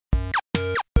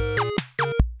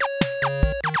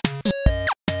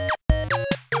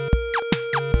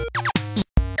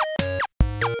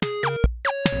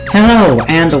Hello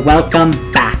and welcome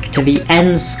back to the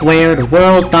N²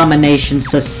 World Domination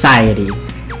Society.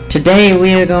 Today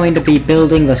we are going to be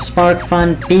building the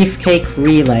SparkFun Beefcake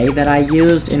relay that I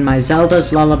used in my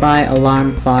Zelda's Lullaby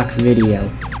alarm clock video.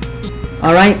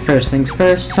 Alright, first things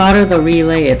first, solder the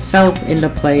relay itself into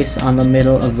place on the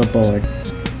middle of the board.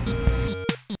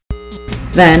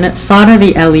 Then, solder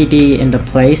the LED into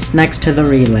place next to the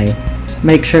relay.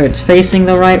 Make sure it's facing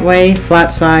the right way,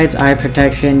 flat sides, eye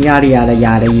protection, yada yada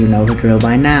yada, you know the drill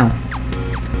by now.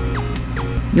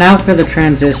 Now for the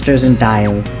transistors and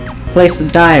diode. Place the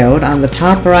diode on the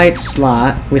top right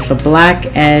slot with the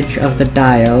black edge of the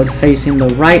diode facing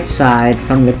the right side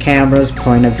from the camera's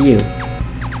point of view.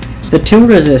 The two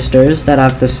resistors that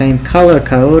have the same color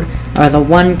code are the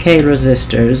 1K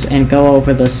resistors and go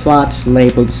over the slots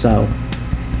labeled so.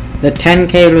 The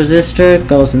 10K resistor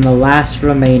goes in the last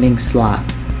remaining slot.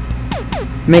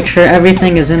 Make sure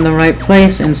everything is in the right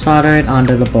place and solder it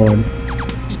onto the board.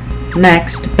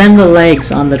 Next, bend the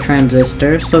legs on the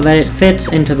transistor so that it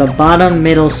fits into the bottom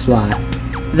middle slot.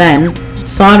 Then,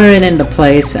 solder it into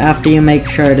place after you make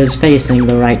sure it is facing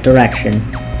the right direction.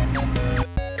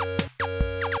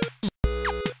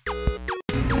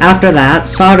 After that,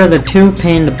 solder the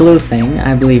two-pinned blue thing,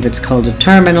 I believe it's called a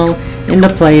terminal, into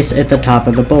place at the top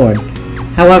of the board.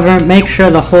 However, make sure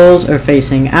the holes are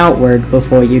facing outward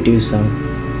before you do so.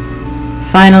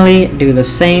 Finally, do the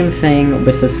same thing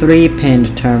with the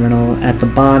three-pinned terminal at the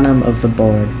bottom of the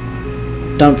board.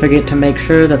 Don't forget to make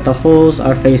sure that the holes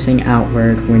are facing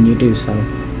outward when you do so.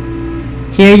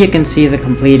 Here you can see the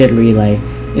completed relay.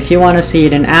 If you want to see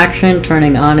it in action,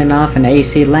 turning on and off an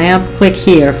AC lamp, click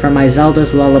here for my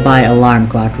Zelda's Lullaby alarm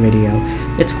clock video.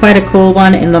 It's quite a cool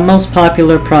one and the most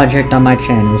popular project on my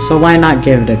channel, so why not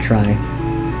give it a try.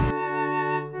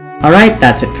 Alright,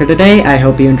 that's it for today. I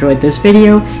hope you enjoyed this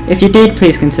video. If you did,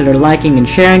 please consider liking and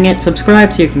sharing it,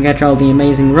 subscribe so you can catch all the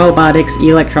amazing robotics,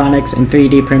 electronics, and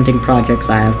 3D printing projects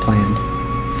I have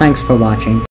planned. Thanks for watching.